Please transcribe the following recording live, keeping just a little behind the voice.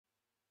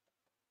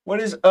What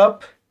is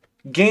up,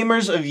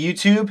 gamers of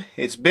YouTube?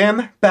 It's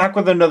Bim, back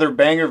with another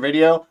banger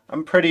video.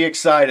 I'm pretty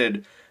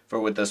excited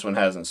for what this one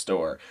has in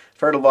store. I've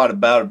heard a lot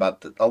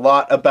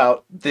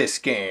about this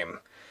game,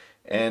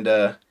 and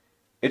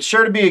it's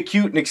sure to be a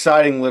cute and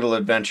exciting little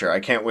adventure. I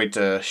can't wait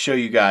to show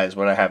you guys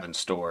what I have in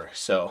store.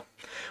 So,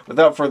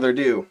 without further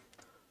ado,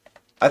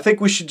 I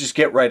think we should just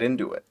get right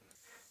into it.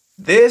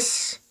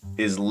 This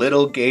is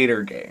Little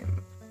Gator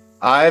Game.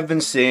 I've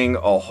been seeing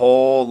a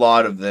whole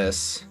lot of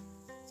this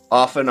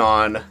off and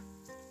on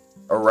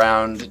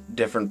around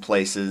different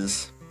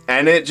places,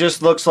 and it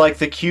just looks like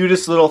the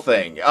cutest little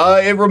thing.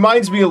 It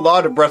reminds me a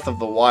lot of Breath of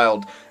the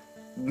Wild,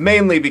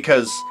 mainly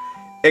because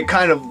it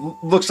kind of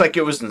looks like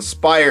it was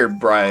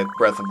inspired by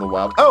Breath of the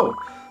Wild. Oh,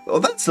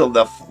 well, that's still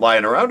enough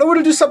lying around. I want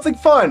to do something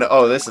fun.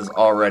 Oh, this is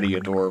already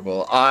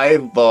adorable. I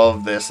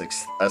love this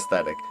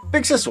aesthetic.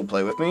 Big Sis will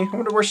play with me. I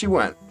wonder where she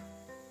went.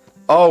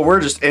 Oh,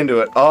 we're just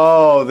into it.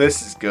 Oh,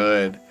 this is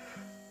good.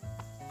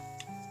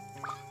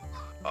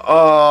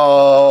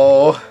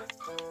 Oh,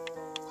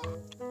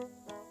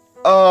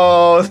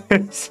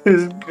 this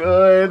is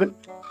good.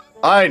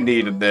 I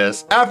needed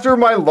this. After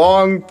my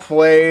long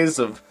plays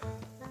of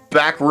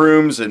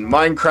backrooms and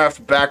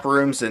Minecraft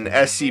backrooms and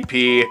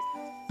SCP,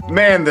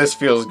 man, this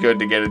feels good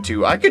to get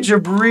into. I could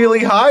jump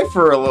really high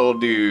for a little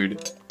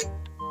dude.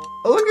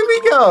 Look at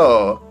me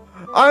go.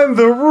 I'm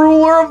the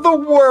ruler of the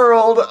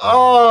world.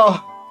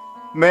 Oh,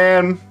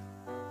 man.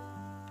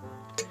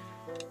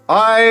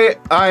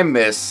 I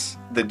miss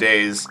the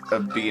days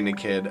of being a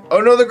kid. Oh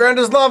no, the ground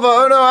is lava.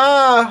 Oh no,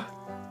 ah!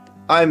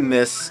 I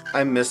miss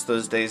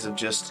those days of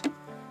just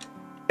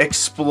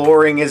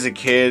exploring as a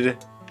kid,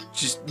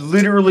 just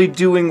literally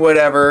doing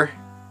whatever.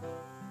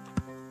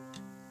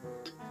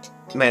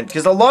 Man,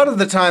 because a lot of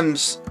the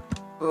times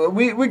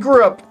we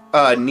grew up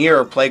near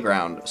a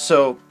playground,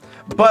 so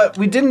but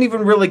we didn't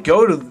even really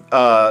go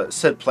to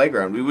said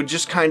playground. We would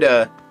just kind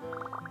of,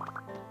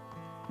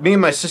 me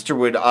and my sister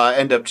would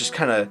end up just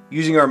kind of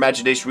using our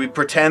imagination. We'd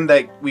pretend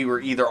that we were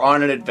either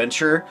on an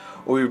adventure,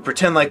 or we would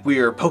pretend like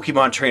we were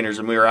Pokemon trainers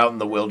and we were out in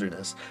the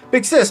wilderness.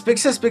 Big sis, big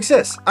sis, big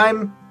sis.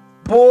 I'm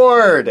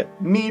bored.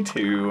 Me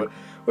too.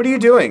 What are you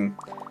doing?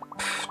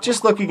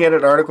 Just looking at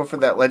an article for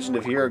that Legend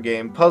of Hero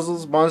game.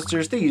 Puzzles,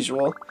 monsters, the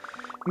usual.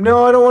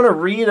 No, I don't want to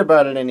read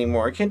about it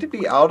anymore. Can't it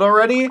be out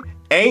already?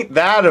 Ain't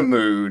that a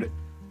mood?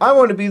 I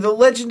want to be the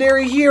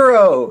legendary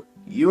hero.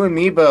 You and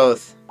me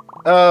both.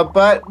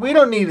 But we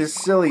don't need a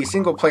silly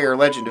single-player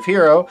Legend of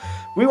Hero.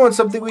 We want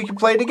something we can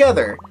play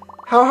together.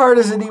 How hard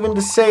is it even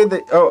to say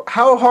that... Oh,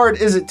 how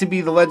hard is it to be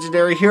the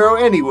legendary hero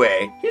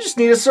anyway? You just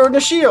need a sword and a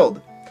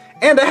shield.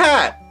 And a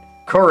hat.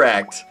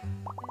 Correct.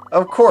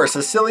 Of course,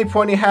 a silly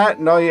pointy hat,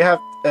 and all you have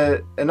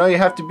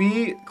to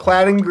be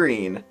clad in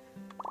green.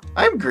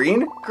 I'm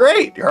green?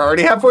 Great, you're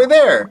already halfway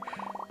there.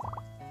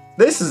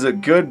 This is a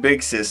good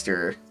big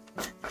sister.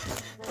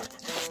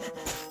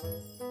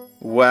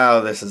 Wow,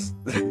 this is...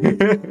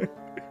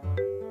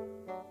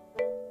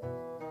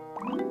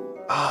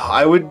 Oh,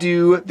 I would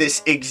do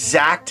this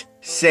exact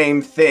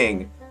same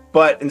thing,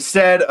 but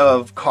instead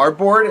of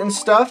cardboard and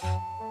stuff,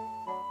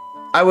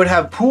 I would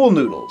have pool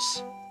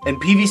noodles and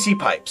PVC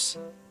pipes.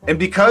 And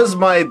because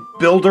my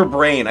builder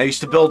brain, I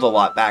used to build a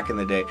lot back in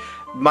the day,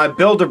 my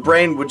builder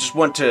brain would just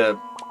want to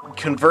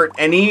convert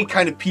any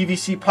kind of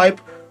PVC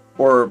pipe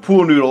or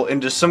pool noodle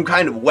into some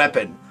kind of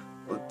weapon.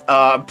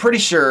 I'm pretty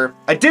sure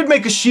I did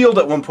make a shield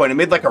at one point. I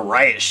made like a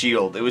riot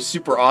shield. It was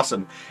super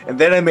awesome. And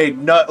then I made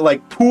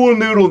like pool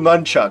noodle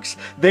nunchucks.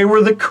 They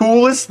were the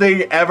coolest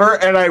thing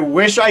ever, and I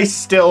wish I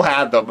still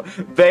had them.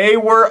 They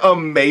were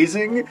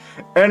amazing,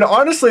 and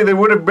honestly, they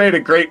would have made a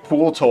great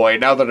pool toy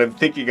now that I'm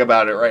thinking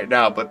about it right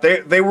now. But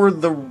they were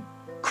the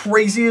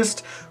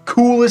craziest,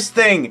 coolest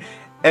thing,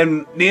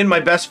 and me and my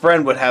best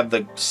friend would have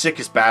the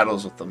sickest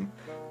battles with them.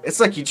 It's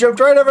like you jumped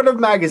right out of a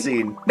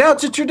magazine. Now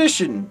it's a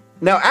tradition.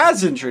 Now,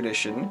 as in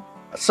tradition,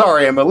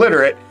 sorry, I'm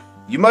illiterate,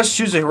 you must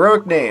choose a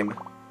heroic name.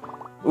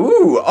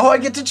 Ooh, oh, I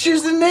get to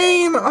choose the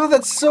name! Oh,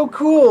 that's so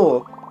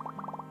cool!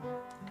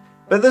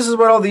 But this is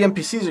what all the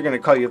NPCs are going to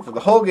call you for the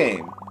whole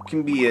game. It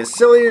can be as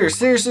silly or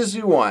serious as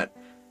you want,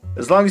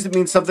 as long as it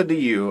means something to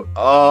you.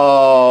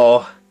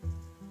 Oh.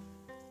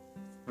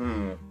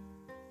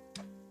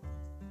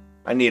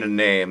 I need a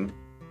name.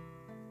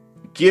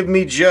 Give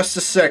me just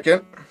a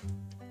second.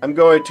 I'm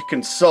going to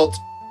consult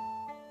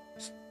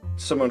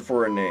someone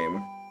for a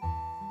name.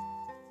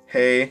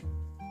 Hey,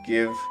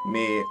 give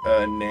me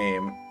a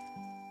name.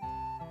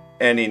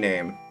 Any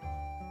name.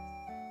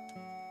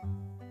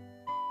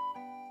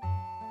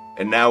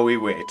 And now we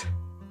wait.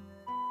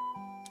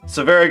 It's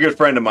a very good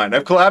friend of mine.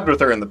 I've collabed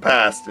with her in the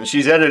past, and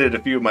she's edited a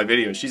few of my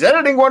videos. She's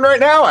editing one right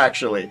now,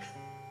 actually.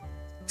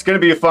 It's gonna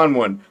be a fun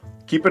one.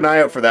 Keep an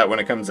eye out for that when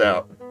it comes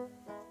out.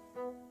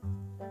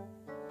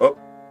 Oh,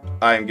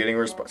 I am getting a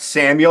response.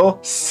 Samuel?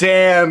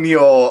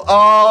 Samuel!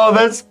 Oh,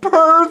 that's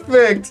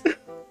perfect!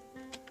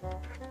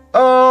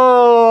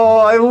 Oh,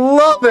 I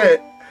love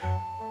it!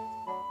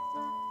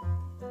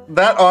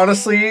 That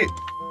honestly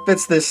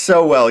fits this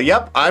so well.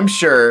 Yep, I'm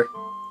sure.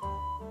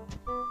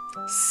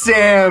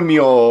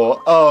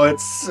 Samuel. Oh,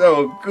 it's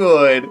so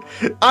good.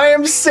 I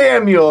am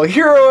Samuel,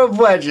 hero of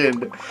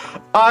legend.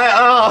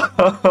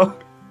 Oh.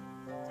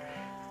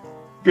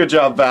 Good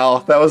job, Val.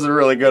 That was a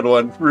really good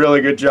one.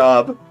 Really good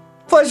job.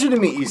 Pleasure to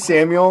meet you,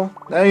 Samuel.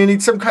 Now you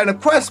need some kind of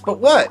quest, but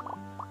what?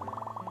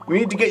 We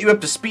need to get you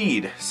up to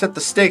speed. Set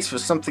the stakes for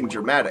something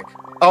dramatic.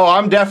 Oh,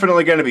 I'm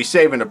definitely going to be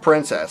saving a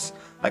princess.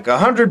 Like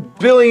 100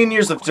 billion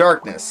years of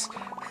darkness.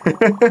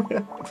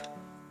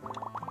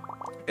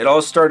 It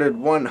all started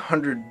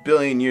 100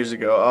 billion years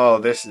ago. Oh,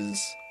 this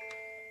is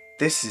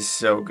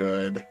so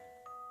good.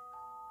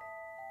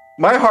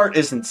 My heart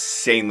is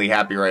insanely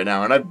happy right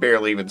now, and I've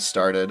barely even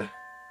started.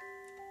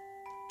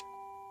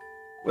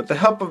 With the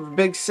help of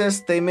Big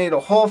Sis, they made a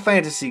whole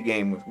fantasy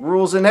game with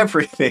rules and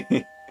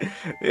everything.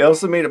 They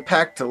also made a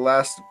pact to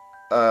last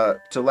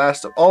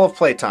all of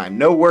playtime.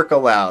 No work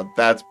allowed.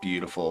 That's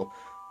beautiful.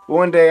 But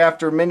one day,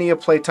 after many a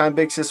playtime,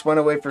 Big Sis went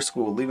away for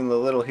school, leaving the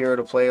little hero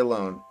to play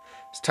alone.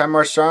 As time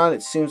marched on,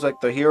 it seems like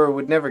the hero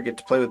would never get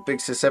to play with Big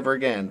Sis ever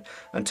again.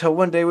 Until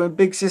one day when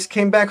Big Sis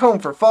came back home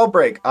for fall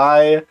break.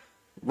 I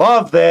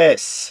love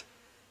this!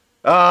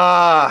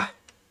 Ah!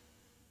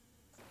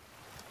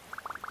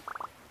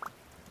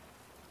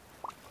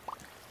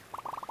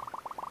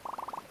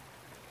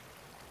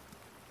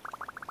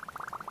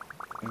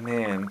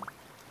 Man.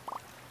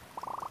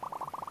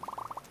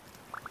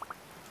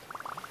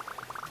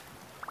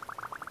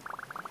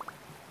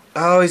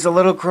 Oh, he's a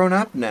little grown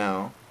up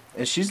now.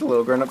 And she's a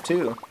little grown up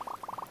too.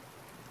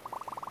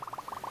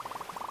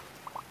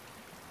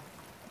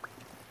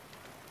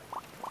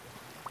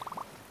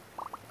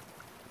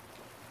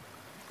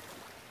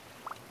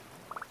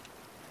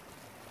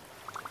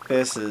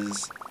 This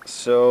is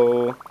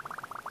so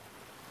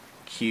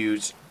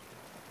cute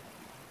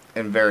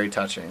and very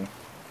touching.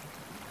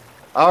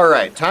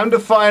 Alright, time to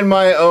find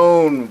my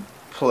own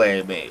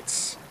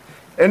playmates.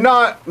 And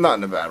not in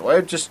a bad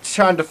way, just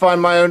trying to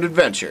find my own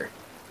adventure.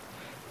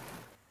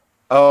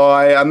 Oh,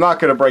 I'm not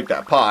going to break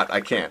that pot.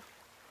 I can't.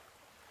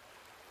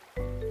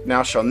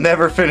 Now shall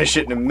never finish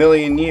it in a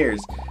million years.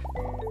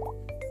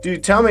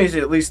 Dude, tell me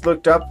you at least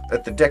looked up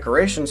at the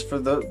decorations for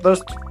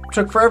those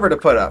took forever to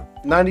put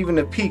up. Not even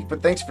a peek,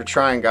 but thanks for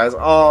trying, guys.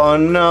 Oh,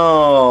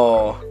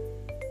 no.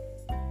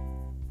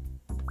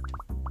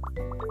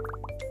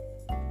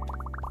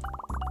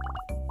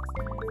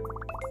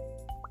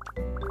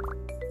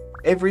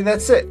 Avery,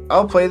 that's it.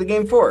 I'll play the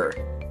game for her.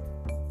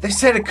 They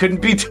said it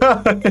couldn't be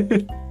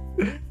done.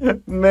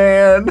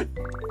 Man.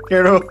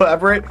 Care to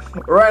elaborate?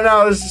 Right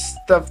now, this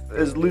stuff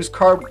is looks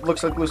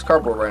like loose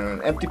cardboard right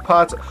now. Empty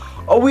pots.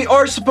 Oh, we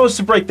are supposed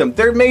to break them.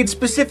 They're made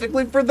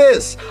specifically for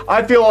this.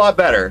 I feel a lot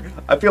better.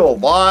 I feel a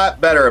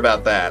lot better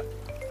about that.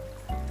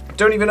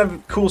 Don't even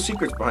have cool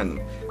secrets behind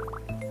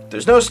them.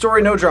 There's no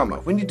story, no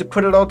drama. We need to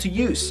put it all to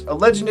use. A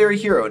legendary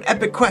hero, an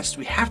epic quest.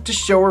 We have to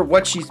show her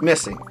what she's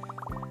missing.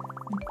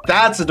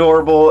 That's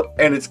adorable,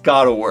 and it's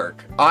gotta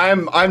work.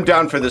 I'm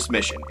down for this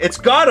mission. It's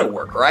gotta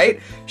work, right?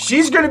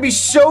 She's gonna be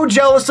so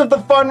jealous of the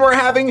fun we're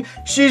having,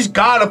 she's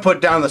gotta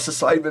put down this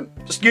assignment,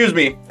 excuse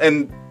me,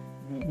 and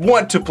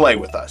want to play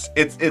with us.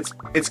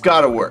 It's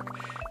gotta work.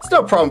 It's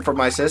no problem for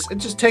my sis. It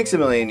just takes a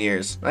million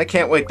years. I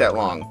can't wait that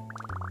long.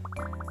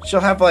 She'll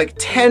have like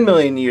 10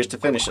 million years to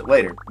finish it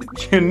later.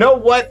 You know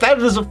what?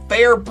 That is a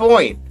fair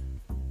point.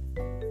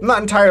 I'm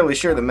not entirely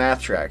sure the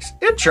math tracks.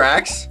 It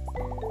tracks.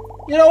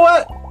 You know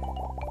what?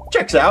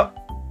 Checks out.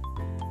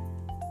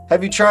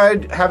 Have you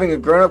tried having a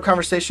grown-up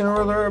conversation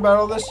with her about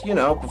all this? You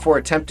know, before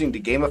attempting to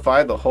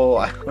gamify the whole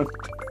island.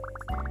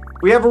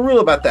 We have a rule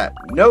about that.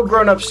 No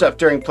grown-up stuff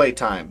during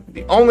playtime.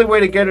 The only way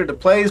to get her to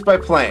play is by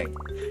playing.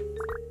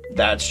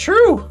 That's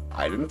true.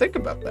 I didn't think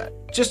about that.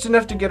 Just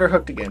enough to get her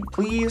hooked again.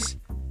 Please?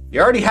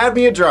 You already had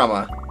me a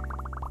drama.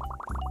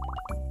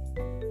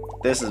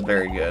 This is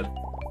very good.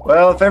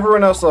 Well, if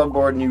everyone else is on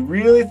board and you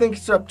really think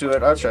it's up to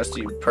it, I'll trust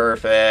you.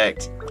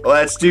 Perfect.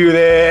 Let's do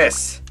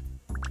this.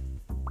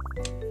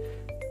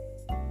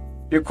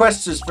 Your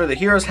quest is for the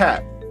hero's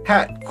hat.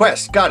 Hat.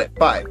 Quest. Got it.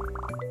 Bye.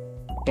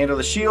 Handle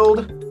the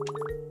shield.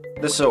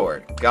 The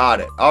sword. Got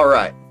it.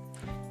 Alright.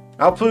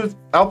 I'll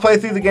play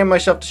through the game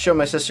myself to show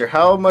my sister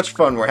how much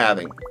fun we're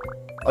having.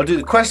 I'll do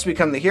the quest to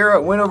become the hero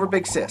and win over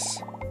Big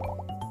Sis.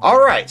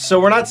 Alright, so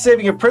we're not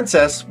saving a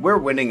princess, we're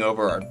winning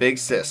over our Big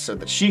Sis so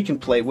that she can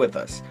play with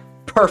us.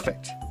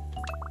 Perfect.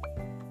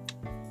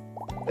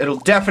 It'll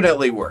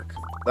definitely work.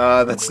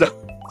 That's not...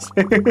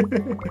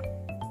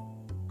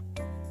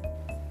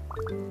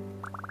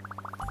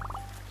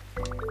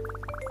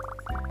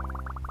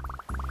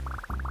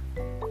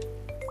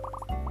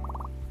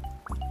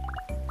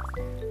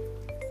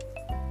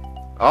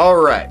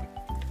 Alright.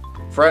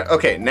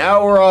 Okay,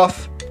 now we're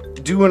off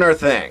doing our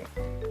thing.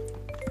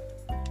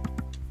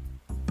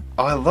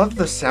 Oh, I love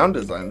the sound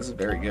design. This is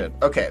very good.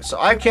 Okay, so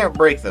I can't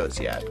break those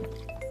yet.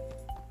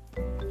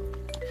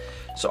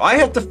 So I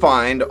have to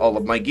find all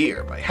of my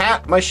gear. My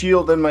hat, my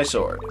shield, and my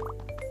sword.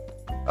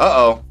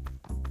 Uh-oh.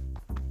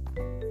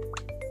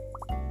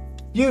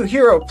 You,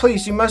 hero,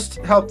 please, you must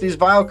help. These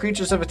vile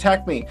creatures have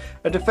attacked me.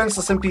 A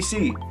defenseless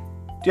NPC.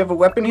 Do you have a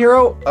weapon,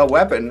 hero? A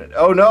weapon?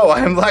 Oh no,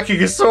 I am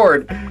lacking a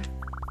sword.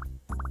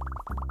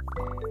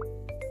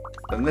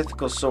 A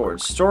mythical sword.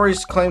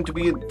 Stories claim to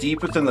be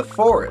deep within the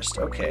forest.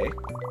 Okay.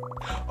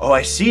 Oh,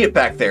 I see it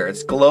back there.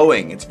 It's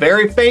glowing. It's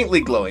very faintly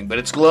glowing, but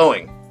it's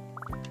glowing.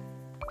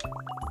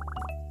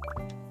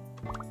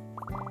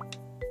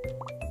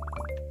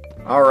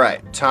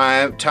 Alright,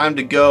 time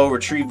to go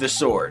retrieve the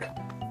sword.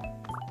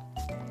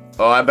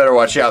 Oh, I better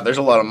watch out. There's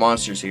a lot of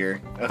monsters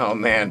here. Oh,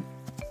 man.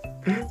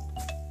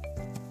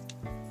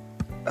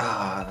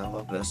 Ah, I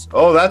love this.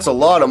 Oh, that's a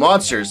lot of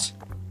monsters.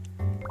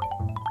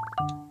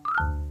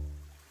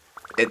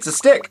 It's a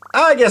stick.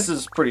 I guess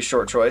it's a pretty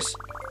short choice.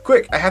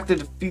 Quick, I have to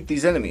defeat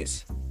these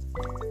enemies.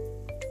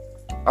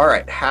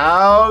 Alright,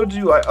 how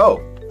do I...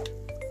 Oh.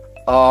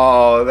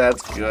 Oh,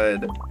 that's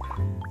good.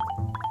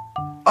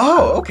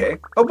 Oh, okay.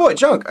 Oh boy,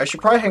 junk. I should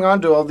probably hang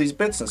on to all these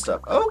bits and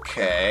stuff.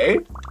 Okay.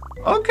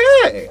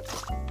 Okay.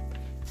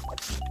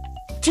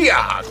 Tia!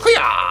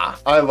 Kuya!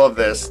 I love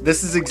this.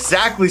 This is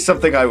exactly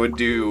something I would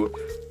do.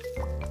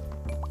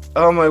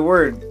 Oh my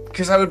word.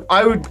 Because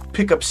I would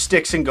pick up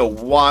sticks and go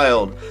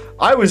wild.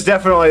 I was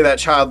definitely that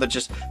child that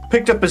just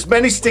picked up as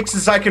many sticks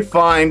as I could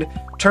find,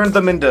 turned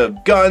them into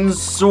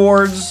guns,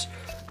 swords,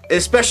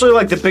 especially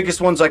like the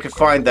biggest ones I could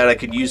find that I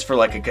could use for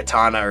like a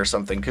katana or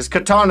something. Because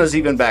katanas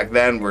even back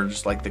then were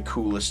just like the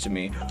coolest to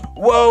me.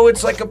 Whoa,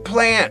 it's like a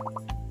plant.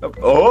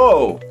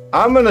 Oh,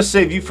 I'm going to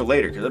save you for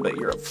later because I bet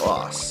you're a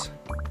boss.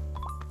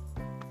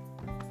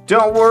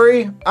 Don't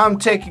worry, I'm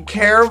taking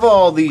care of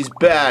all these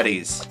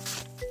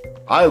baddies.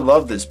 I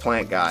love this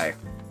plant guy.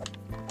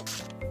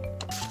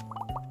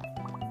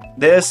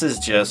 This is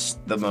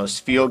just the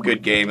most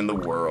feel-good game in the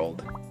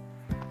world.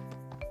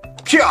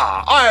 Kya,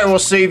 I will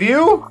save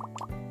you.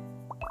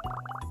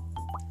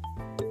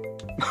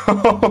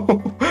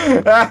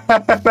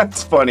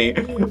 That's funny.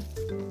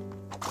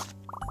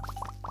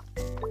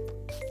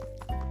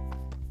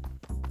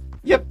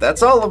 Yep,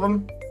 that's all of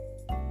them.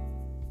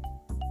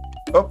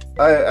 Oh,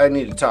 I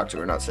need to talk to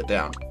her, not sit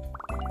down.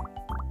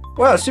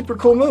 Wow, super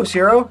cool moves,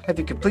 hero. Have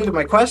you completed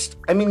my quest?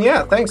 I mean,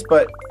 yeah, thanks,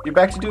 but you're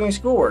back to doing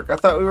schoolwork. I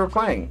thought we were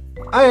playing.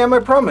 I am, I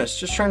promise.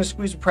 Just trying to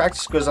squeeze a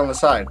practice quiz on the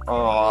side.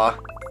 Aww.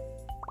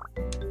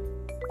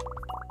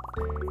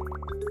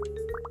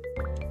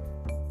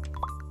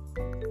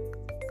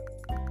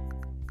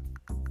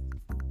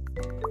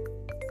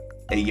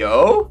 Hey,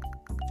 yo?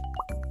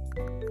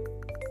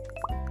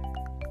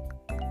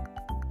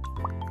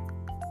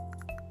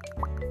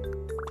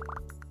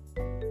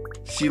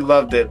 She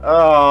loved it.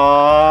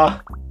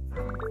 Aww.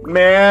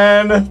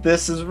 Man,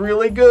 this is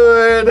really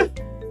good.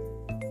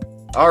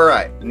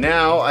 Alright,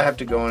 now I have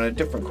to go on a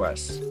different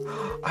quest.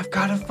 I've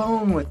got a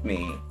phone with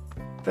me.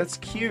 That's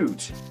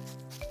cute.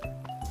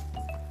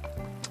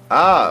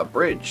 Ah, a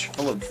bridge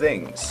full of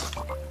things.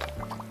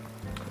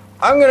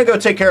 I'm gonna go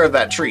take care of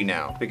that tree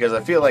now, because I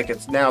feel like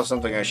it's now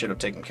something I should have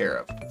taken care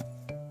of.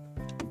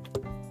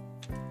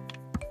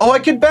 Oh, I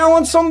can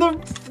balance on the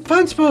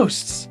fence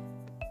posts.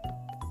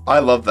 I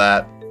love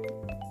that.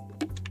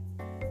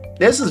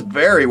 This is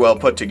very well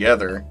put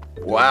together.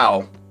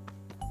 Wow.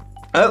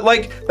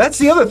 Like, that's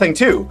the other thing,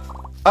 too.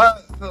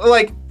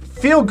 Like,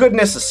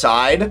 feel-goodness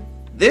aside,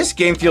 this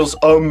game feels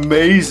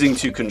amazing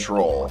to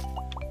control.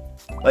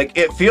 Like,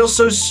 it feels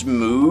so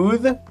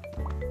smooth.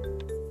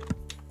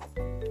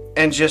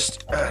 And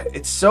just,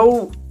 it's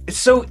so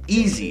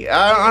easy.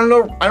 I don't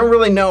know, I don't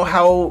really know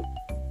how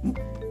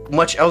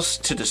much else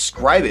to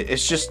describe it.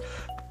 It's just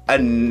a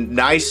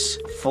nice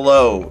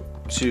flow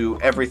to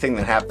everything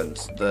that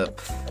happens.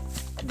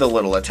 The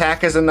little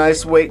attack has a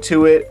nice weight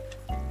to it.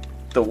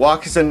 The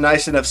walk is a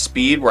nice enough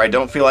speed where I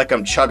don't feel like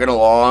I'm chugging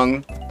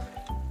along.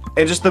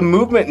 And just the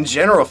movement in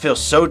general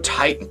feels so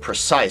tight and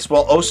precise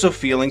while also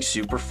feeling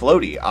super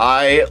floaty.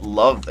 I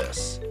love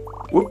this.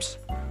 Whoops.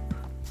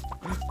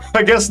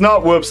 I guess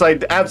not whoops. I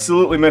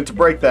absolutely meant to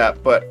break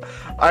that, but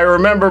I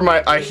remember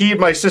I heed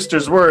my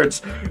sister's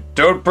words.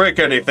 Don't break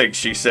anything,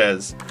 she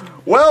says.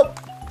 Well,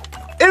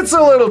 it's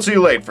a little too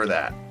late for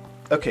that.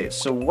 Okay,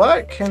 so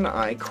what can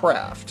I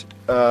craft?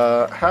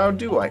 How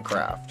do I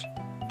craft?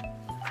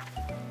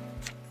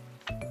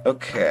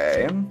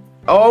 Okay.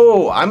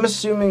 Oh, I'm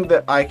assuming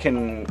that I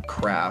can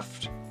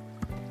craft,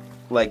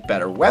 like,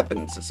 better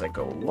weapons as I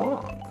go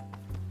along.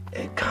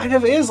 It kind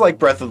of is like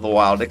Breath of the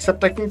Wild,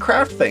 except I can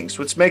craft things,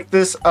 which make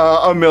this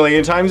a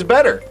million times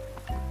better.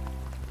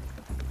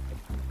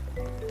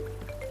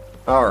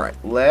 Alright,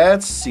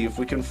 let's see if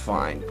we can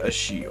find a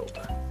shield.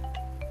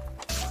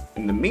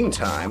 In the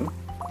meantime...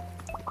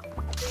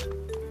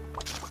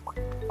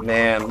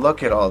 Man,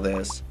 look at all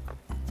this.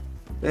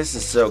 This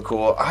is so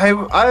cool.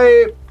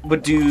 I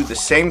would do the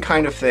same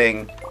kind of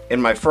thing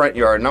in my front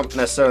yard, not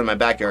necessarily my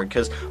backyard,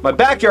 because my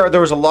backyard there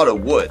was a lot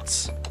of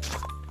woods.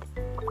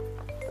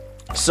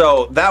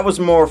 So that was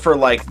more for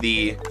like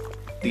the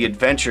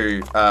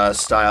adventure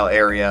style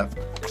area,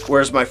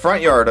 whereas my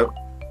front yard.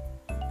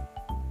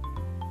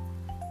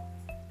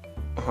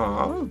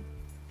 Huh?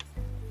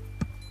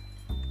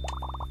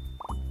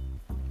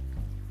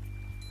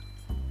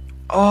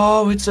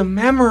 Oh, it's a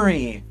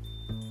memory.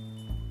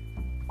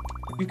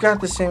 You got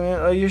this,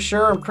 Samuel. Are you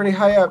sure? I'm pretty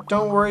high up.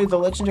 Don't worry, the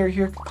legendary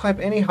here can climb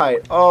any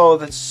height. Oh,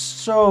 that's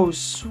so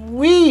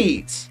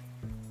sweet.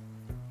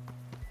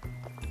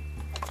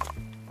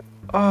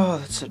 Oh,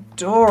 that's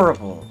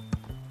adorable.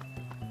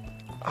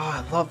 Oh,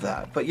 I love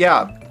that. But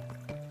yeah.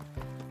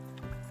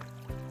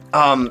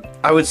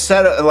 I would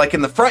set like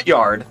in the front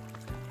yard,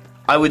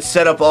 I would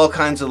set up all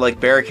kinds of like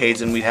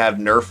barricades, and we'd have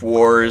Nerf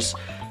wars,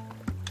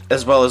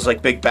 as well as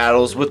like big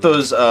battles with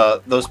those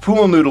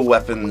pool noodle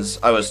weapons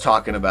I was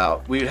talking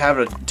about. We'd have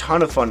a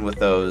ton of fun with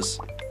those.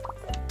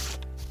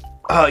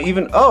 Oh,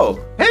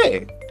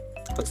 hey,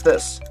 what's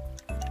this?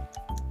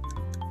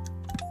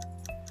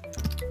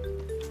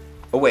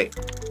 Oh wait.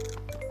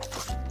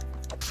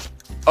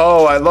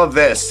 Oh, I love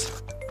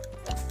this.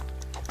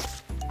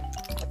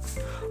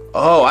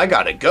 Oh, I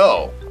gotta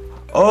go.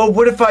 Oh,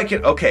 what if I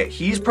can... Okay,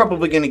 he's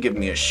probably gonna give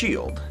me a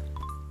shield.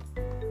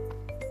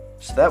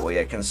 So that way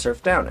I can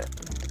surf down it.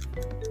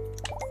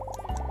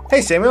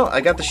 Hey, Samuel, I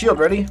got the shield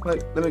ready.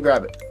 Let me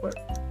grab it. What?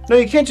 No,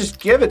 you can't just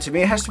give it to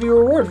me. It has to be a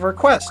reward for a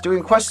quest.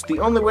 Doing quests is the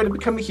only way to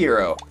become a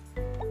hero.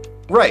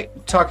 Right,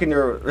 talking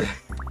to...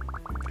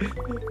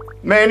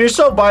 Man, you're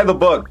so by the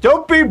book.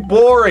 Don't be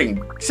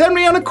boring. Send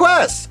me on a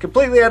quest.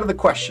 Completely out of the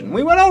question.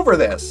 We went over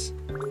this.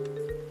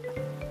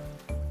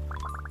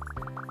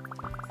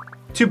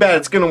 Too bad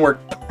it's gonna work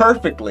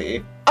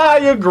perfectly. I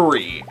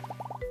agree.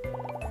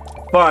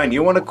 Fine,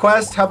 you want a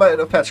quest? How about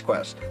a fetch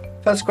quest?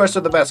 Fetch quests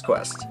are the best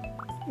quests.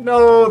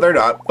 No, they're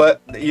not,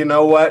 but you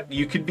know what?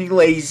 You could be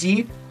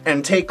lazy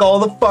and take all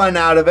the fun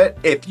out of it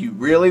if you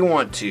really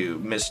want to,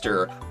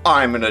 Mr.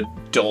 I'm an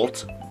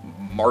adult,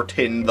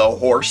 Martin the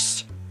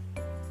horse.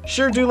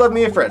 Sure do love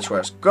me a fetch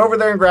quest. Go over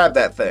there and grab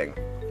that thing.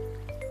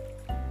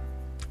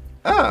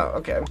 Oh,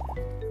 okay.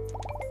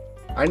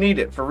 I need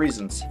it for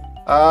reasons.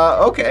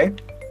 Okay.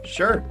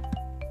 Sure.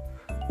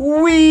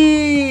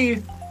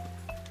 Whee!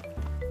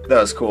 That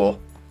was cool.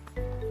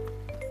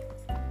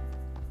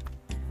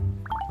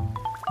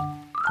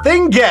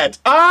 Thing get!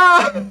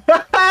 Ah!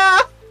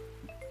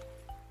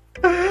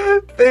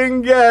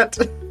 Thing get!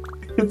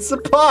 It's a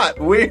pot.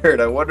 Weird.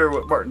 I wonder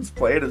what Martin's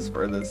plan is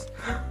for this.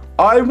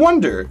 I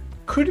wonder,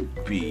 could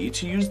it be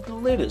to use the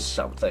lid as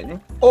something?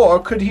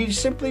 Or could he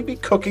simply be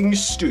cooking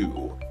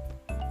stew?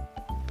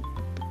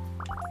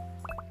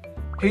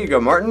 Here you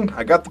go, Martin.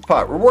 I got the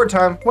pot. Reward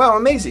time. Wow,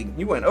 amazing.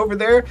 You went over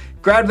there,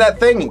 grabbed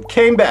that thing, and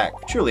came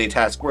back. Truly a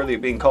task worthy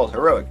of being called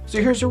heroic.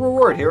 So here's your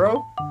reward,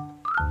 hero.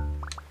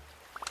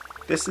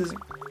 This is...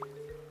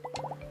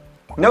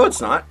 No,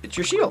 it's not. It's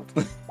your shield.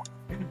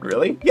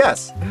 Really?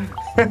 Yes.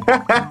 In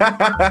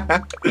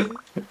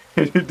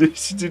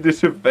addition to the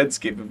defense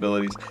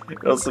capabilities,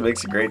 it also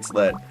makes a great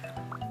sled.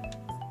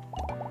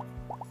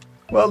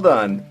 Well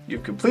done.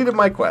 You've completed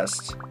my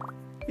quest.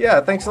 Yeah,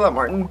 thanks a lot,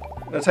 Martin.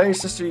 Now tell your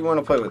sister you want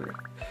to play with her.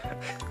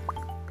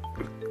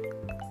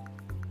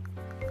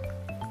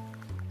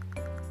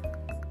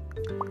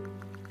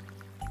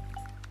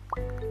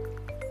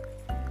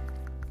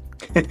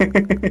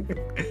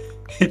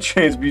 He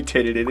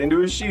transmutated it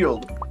into a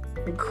shield.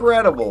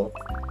 Incredible.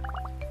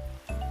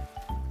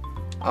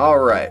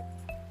 Alright.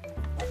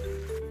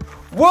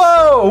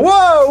 Whoa!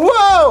 Whoa!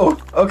 Whoa!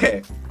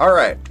 Okay,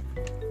 alright.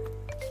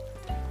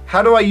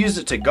 How do I use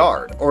it to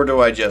guard? Or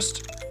do I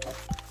just...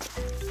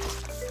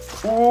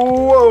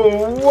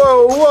 Whoa!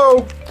 Whoa!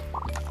 Whoa!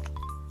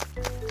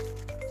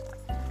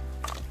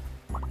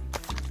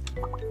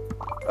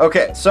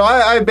 Okay, so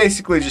I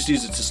basically just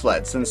use it to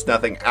sled, since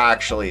nothing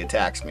actually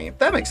attacks me.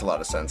 That makes a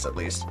lot of sense, at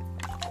least.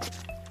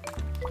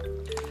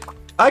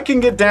 I can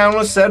get down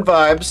with said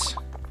vibes.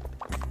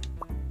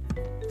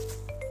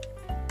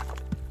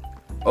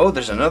 Oh,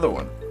 there's another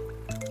one.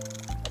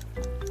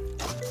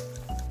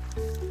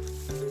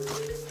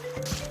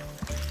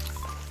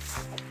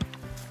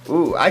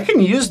 Ooh, I can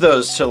use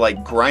those to,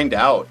 like, grind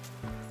out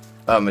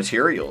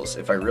materials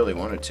if I really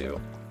wanted to.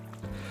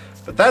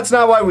 But that's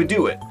not why we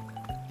do it.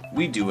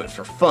 We do it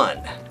for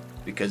fun,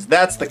 because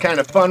that's the kind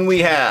of fun we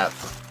have.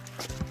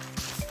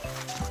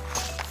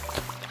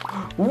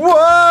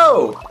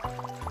 Whoa! Oh,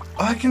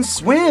 I can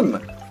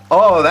swim.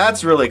 Oh,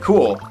 that's really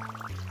cool.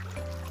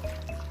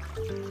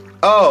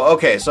 Oh,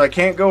 okay, so I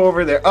can't go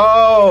over there.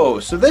 Oh,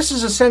 so this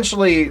is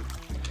essentially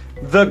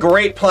the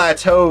Great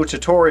Plateau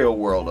tutorial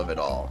world of it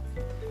all.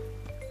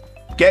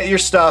 Get your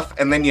stuff,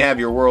 and then you have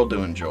your world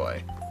to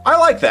enjoy. I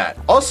like that.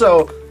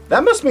 Also,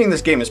 that must mean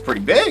this game is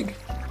pretty big.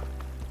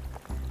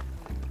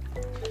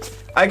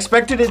 I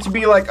expected it to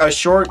be like a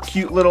short,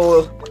 cute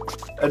little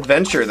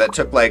adventure that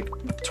took like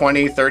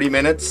 20, 30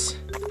 minutes.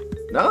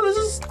 No,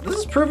 this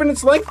is proving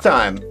its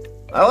lifetime.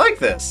 I like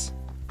this.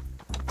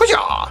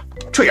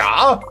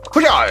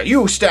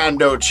 You stand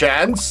no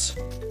chance.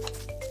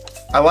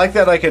 I like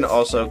that I can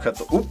also cut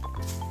the... Oop.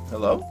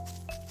 Hello?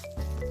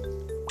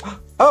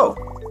 Oh.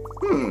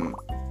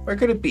 Where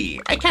could it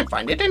be? I can't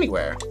find it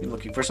anywhere. You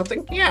looking for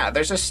something? Yeah,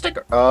 there's a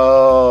sticker.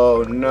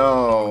 Oh,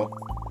 no.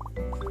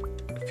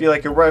 I feel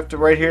like it arrived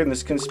right here in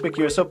this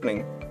conspicuous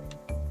opening.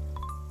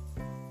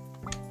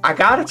 I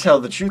gotta tell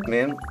the truth,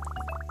 man.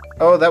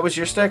 Oh, that was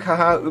your stick?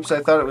 Haha, oops,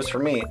 I thought it was for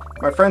me.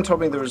 My friend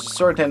told me there was a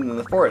sword hidden in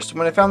the forest.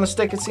 When I found the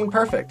stick, it seemed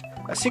perfect.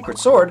 A secret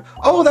sword?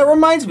 Oh, that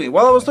reminds me.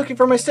 While I was looking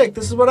for my stick,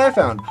 this is what I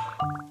found.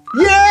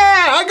 Yeah!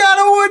 I got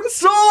a wooden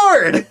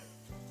sword!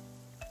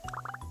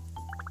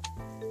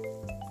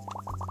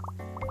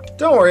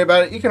 Don't worry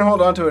about it. You can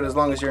hold on to it as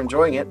long as you're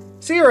enjoying it.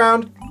 See you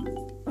around.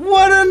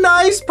 What a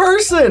nice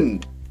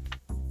person!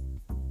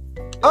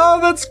 Oh,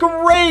 that's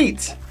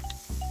great!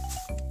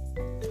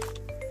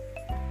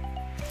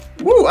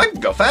 Woo, I can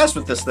go fast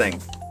with this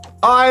thing.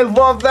 I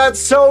love that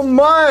so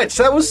much!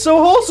 That was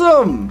so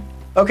wholesome!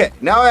 Okay,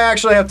 now I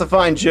actually have to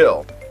find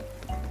Jill.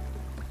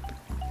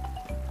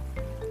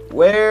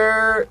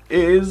 Where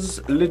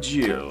is La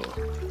Jill?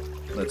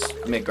 Let's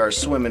make our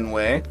swimming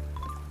way.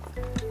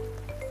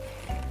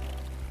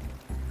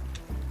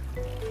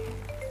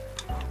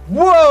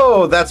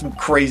 Whoa, that's some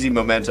crazy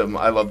momentum.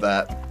 I love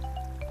that.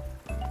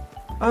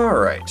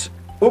 Alright.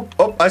 Oop,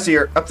 oh, I see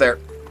her. Up there.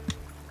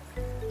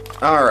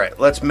 Alright,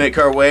 let's make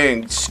our way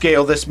and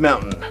scale this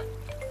mountain.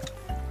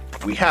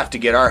 We have to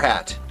get our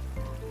hat.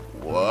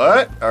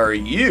 What are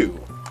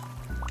you?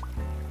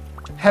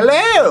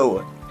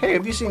 Hello! Hey,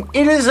 have you seen?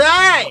 It is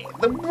I,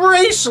 the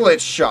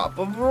bracelet shop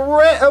of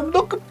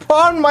look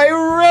upon my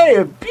array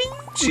of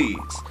beauties.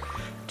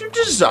 Do you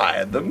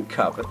desire them,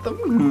 covet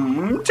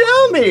them?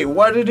 Tell me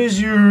what it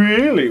is you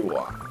really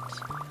want.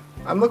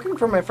 I'm looking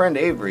for my friend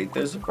Avery.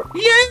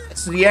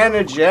 Yes, the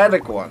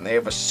energetic one. They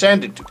have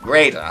ascended to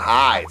greater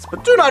heights.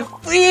 But do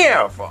not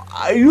fear, for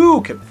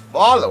you can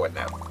follow in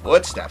their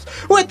footsteps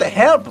with the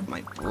help of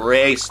my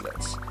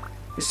bracelets.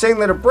 He's saying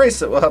that a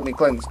bracelet will help me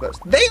climb this cliffs.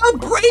 They are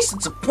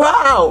bracelets of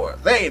power.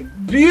 They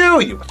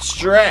imbue you with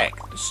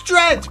strength. The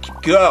strength to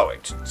keep going,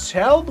 to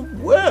tell the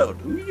world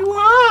who you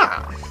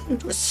are.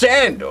 To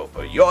ascend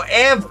over your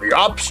every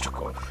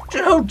obstacle.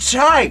 To hold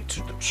tight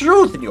to the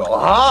truth in your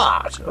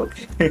heart.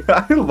 Okay,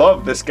 I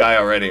love this guy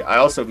already. I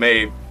also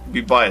may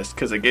be biased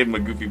because I gave him a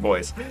goofy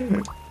voice.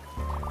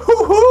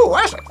 Hoo-hoo,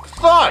 as I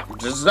thought you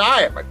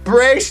desire my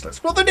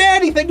bracelets more than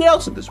anything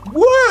else in this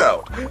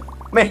world.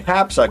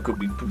 Mayhaps I could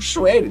be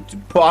persuaded to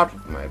part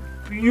with my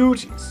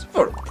beauties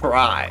for a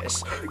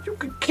prize.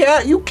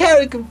 You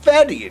carry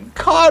confetti and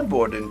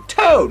cardboard in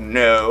tow,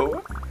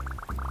 no?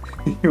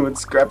 You would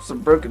scrap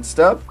some broken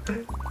stuff?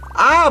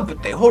 Ah,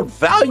 but they hold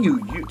value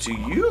to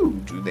you,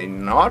 do they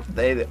not?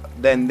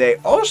 Then they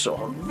also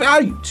hold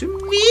value to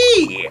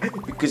me,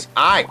 because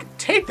I can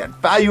take that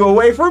value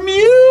away from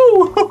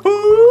you.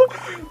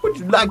 Would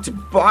you like to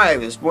buy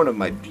this one of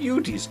my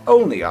beauties?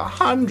 Only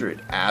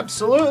 100,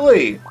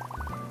 absolutely.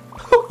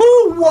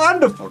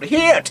 Wonderful to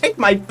hear. Take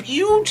my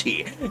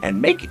beauty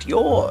and make it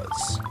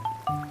yours.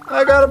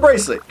 I got a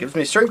bracelet. Gives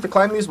me strength to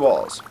climb these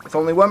walls. With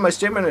only one, my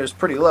stamina is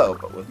pretty low,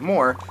 but with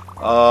more,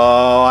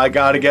 oh, I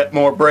gotta get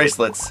more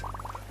bracelets.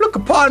 Look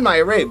upon my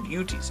array of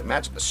beauties and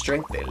match the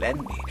strength they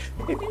lend me.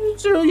 If you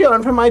still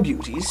yearn for my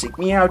beauty, seek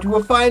me out. You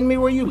will find me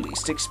where you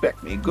least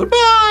expect me.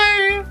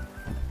 Goodbye.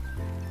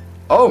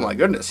 Oh my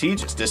goodness, he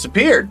just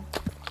disappeared.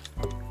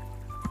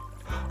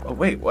 Oh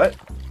wait, what?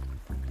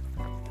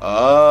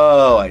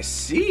 Oh, I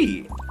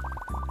see.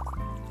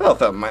 Well,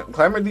 mountain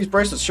climber, these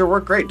bracelets sure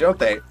work great, don't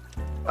they?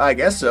 I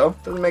guess so.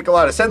 Doesn't make a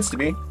lot of sense to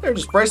me. They're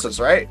just bracelets,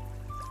 right?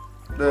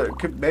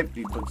 Could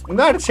maybe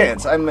not a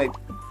chance.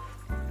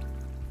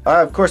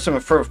 Of course, I'm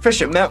a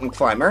proficient mountain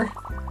climber.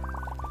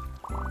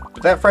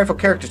 But that frightful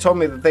character told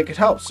me that they could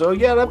help, so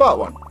yeah, I bought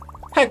one.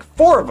 Heck,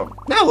 4 of them.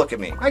 Now look at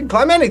me. I can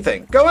climb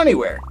anything. Go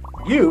anywhere.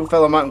 You,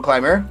 fellow mountain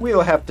climber,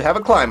 we'll have to have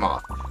a climb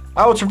off.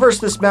 I will traverse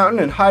this mountain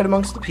and hide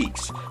amongst the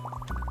peaks.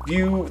 If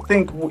you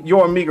think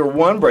your meager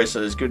 1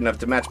 bracelet is good enough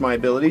to match my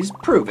abilities,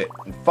 prove it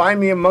and find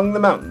me among the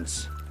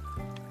mountains.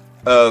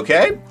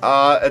 Okay,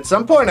 at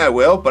some point I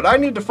will, but I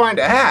need to find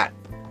a hat.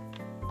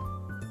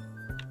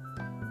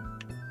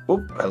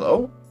 Oh,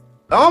 hello?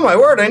 Oh my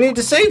word, I need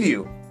to save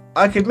you.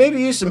 I could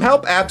maybe use some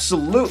help,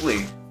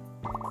 absolutely.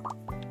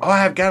 Oh,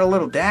 I've got a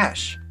little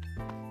dash.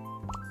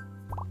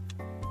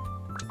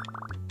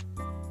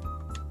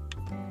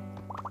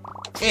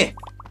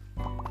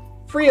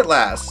 Free at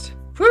last.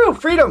 Whew,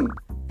 freedom.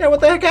 Yeah, what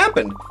the heck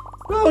happened?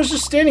 Well, I was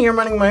just standing here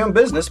minding my own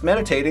business,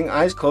 meditating,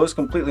 eyes closed,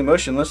 completely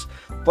motionless,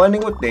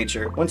 blending with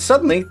nature, when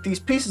suddenly these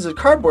pieces of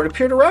cardboard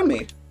appeared around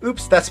me.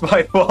 Oops, that's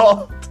my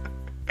fault.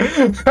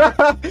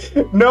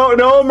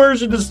 No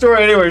immersion to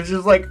story anyway. It's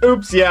just like,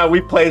 oops, yeah,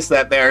 we placed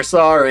that there,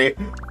 sorry.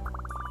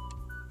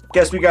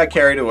 Guess we got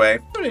carried away.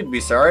 No need to be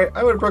sorry.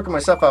 I would have broken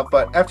myself out,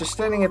 but after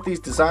staring at these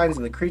designs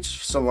and the creatures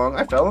for so long,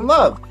 I fell in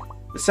love.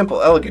 The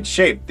simple, elegant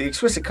shape, the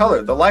exquisite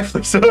color, the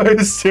lifeless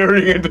eyes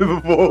staring into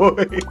the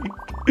void.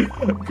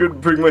 I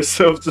couldn't bring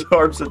myself to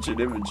harm such an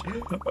image.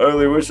 I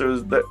only wish there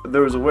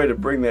was a way to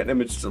bring that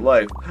image to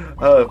life.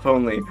 If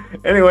only.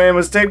 Anyway, I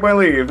must take my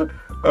leave.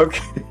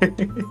 Okay.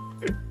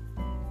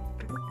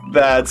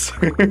 That's...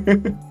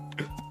 they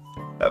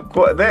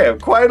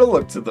have quite a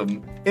look to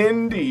them.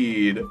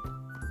 Indeed.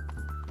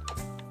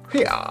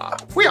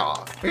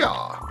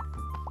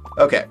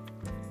 Okay.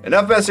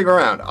 Enough messing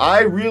around.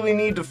 I really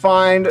need to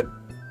find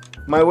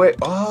my way.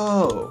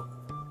 Oh.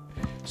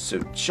 So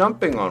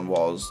jumping on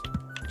walls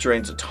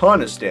drains a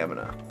ton of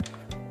stamina.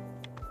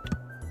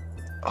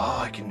 Oh,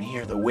 I can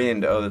hear the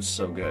wind. Oh, that's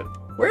so good.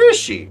 Where is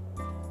she?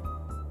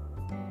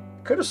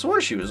 Could have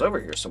sworn she was over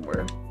here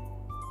somewhere.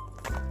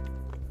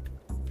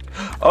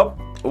 Oh,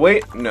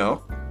 wait,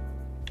 no.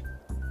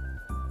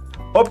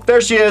 Oh,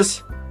 there she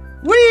is.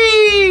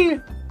 Whee!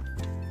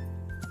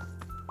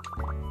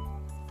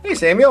 Hey,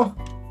 Samuel.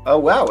 Oh,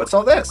 wow, what's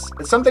all this?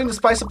 It's something to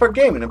spice up our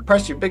game and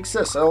impress your big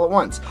sis all at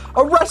once.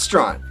 A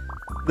restaurant!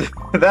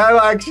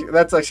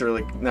 That's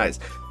actually really nice.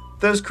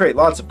 Those create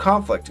lots of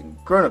conflict, and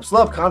grown-ups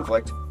love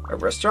conflict. A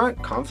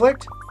restaurant?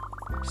 Conflict?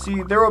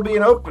 See, there will be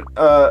an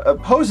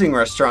opposing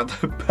restaurant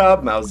that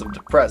badmouths them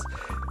to press.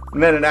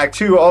 And then in Act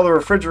 2, all the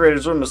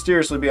refrigerators will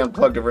mysteriously be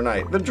unplugged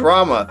overnight. The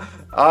drama.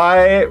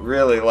 I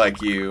really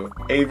like you.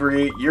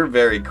 Avery, you're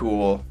very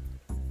cool.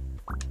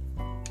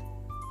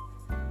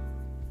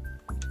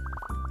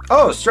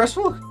 Oh,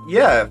 stressful?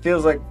 Yeah, it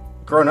feels like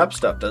grown-up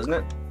stuff, doesn't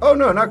it? Oh,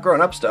 no, not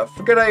grown-up stuff.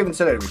 Forget I even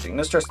said everything.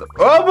 No stress.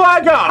 Oh,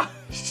 my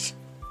gosh!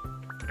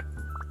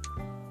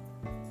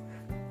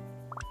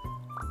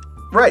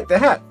 Right, the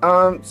hat.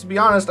 To be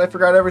honest, I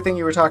forgot everything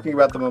you were talking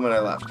about the moment I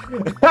left.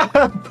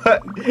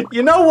 But,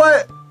 you know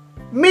what?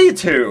 Me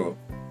too.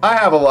 I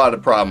have a lot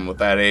of problem with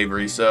that,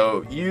 Avery,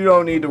 so you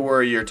don't need to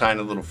worry your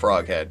tiny little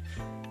frog head.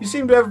 You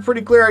seem to have a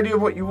pretty clear idea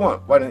of what you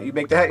want. Why don't you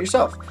make the hat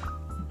yourself?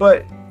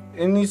 But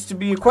it needs to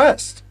be a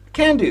quest.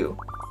 Can do.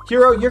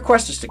 Hero, your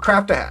quest is to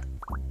craft a hat.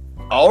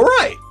 All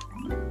right.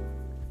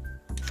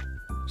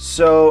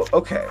 So,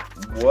 okay.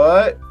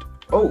 What?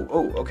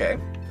 Oh, okay.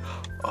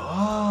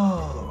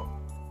 Oh.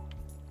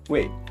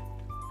 Wait.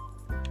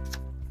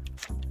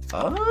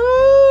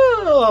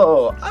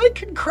 Oh, I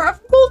can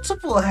craft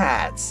multiple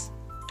hats.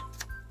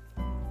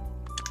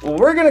 Well,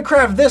 we're gonna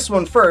craft this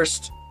one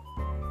first,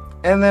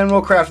 and then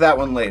we'll craft that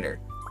one later.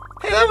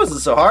 Hey, that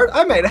wasn't so hard.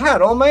 I made a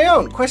hat all on my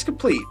own. Quest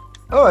complete.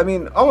 Oh, I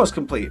mean, almost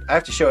complete. I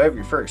have to show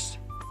Avery first.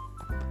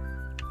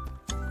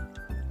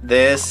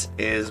 This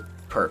is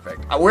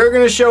perfect. We're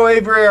gonna show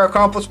Avery our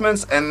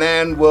accomplishments, and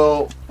then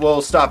we'll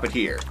stop it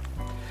here.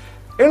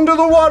 Into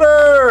the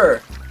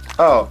water!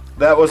 Oh,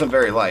 that wasn't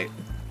very light.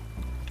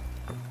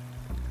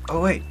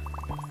 Oh, wait.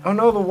 Oh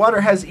no, the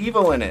water has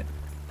evil in it.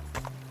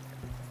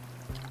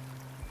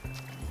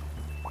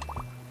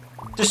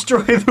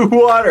 Destroy the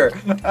water.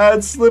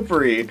 It's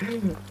slippery.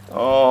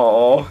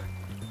 Oh,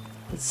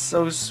 it's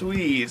so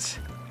sweet.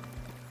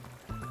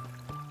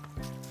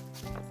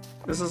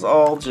 This is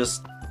all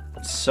just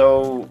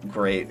so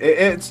great.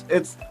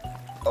 It's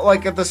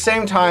like at the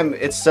same time,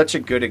 it's such a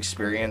good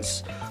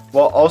experience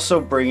while also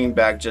bringing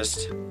back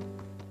just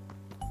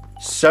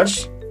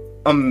such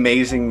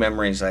amazing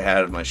memories I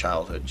had of my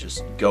childhood,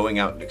 just going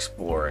out and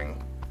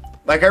exploring.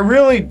 Like, I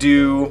really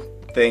do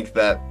think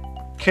that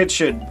kids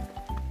should,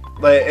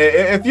 like,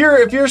 if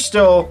you're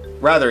still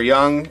rather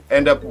young,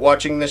 end up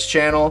watching this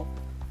channel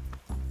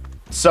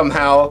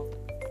somehow,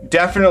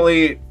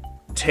 definitely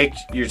take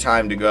your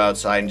time to go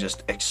outside and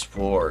just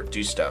explore,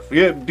 do stuff.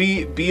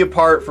 Be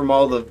apart from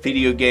all the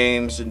video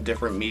games and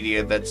different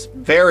media that's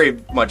very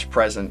much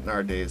present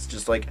nowadays.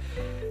 Just like,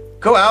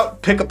 go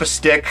out, pick up a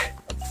stick,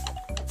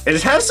 and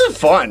just have some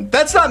fun.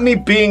 That's not me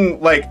being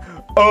like,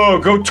 oh,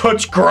 go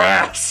touch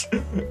grass.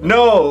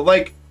 No,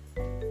 like,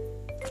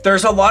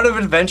 there's a lot of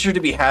adventure to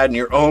be had in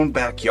your own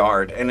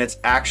backyard, and it's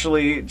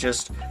actually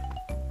just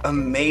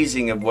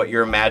amazing of what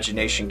your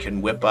imagination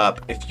can whip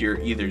up if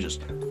you're either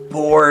just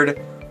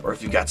bored or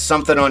if you've got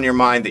something on your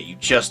mind that you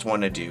just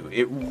want to do.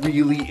 It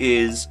really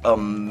is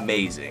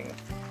amazing.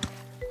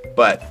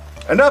 But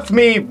enough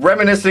me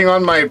reminiscing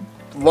on my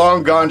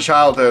long gone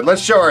childhood.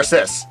 Let's show our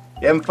sis.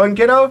 You having fun,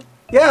 kiddo?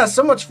 Yeah,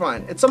 so much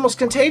fun. It's almost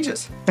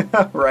contagious.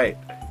 Right.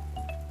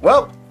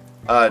 Well,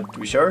 did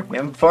we show her? You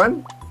having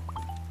fun?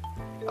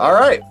 All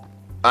right.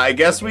 I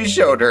guess we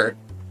showed her.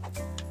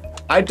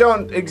 I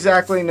don't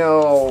exactly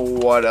know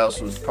what else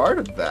was part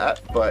of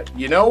that, but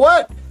you know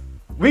what?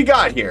 We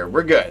got here.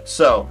 We're good.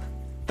 So,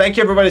 thank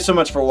you everybody so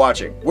much for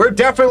watching. We're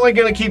definitely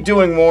going to keep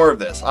doing more of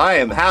this. I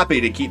am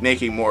happy to keep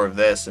making more of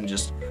this and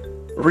just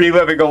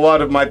reliving a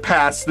lot of my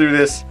past through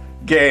this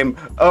game.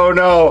 Oh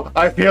no,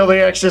 I feel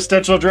the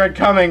existential dread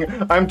coming.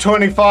 I'm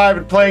 25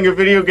 and playing a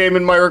video game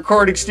in my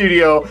recording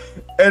studio,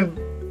 and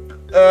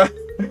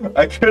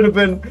I could have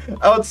been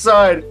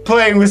outside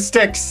playing with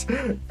sticks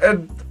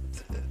and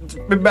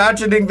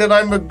imagining that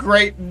I'm a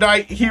great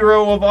knight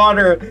hero of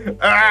honor.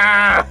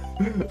 Ah!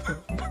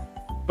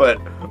 But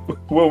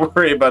we'll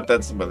worry about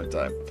that some other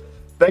time.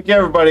 Thank you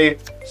everybody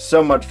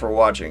so much for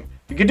watching.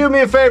 If you could do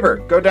me a favor,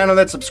 go down on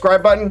that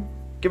subscribe button,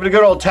 give it a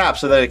good old tap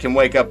so that it can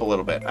wake up a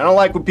little bit. I don't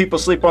like when people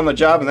sleep on the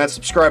job, and that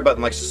subscribe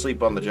button likes to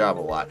sleep on the job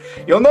a lot.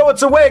 You'll know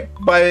it's awake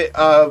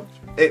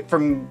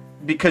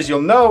because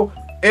you'll know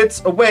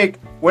it's awake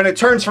when it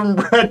turns from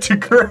red to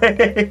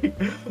gray.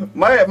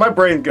 My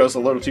brain goes a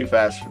little too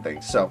fast for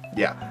things. So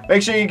yeah,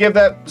 make sure you give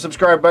that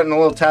subscribe button a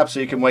little tap so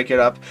you can wake it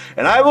up.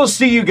 And I will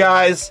see you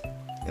guys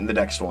in the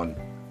next one.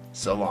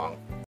 So long.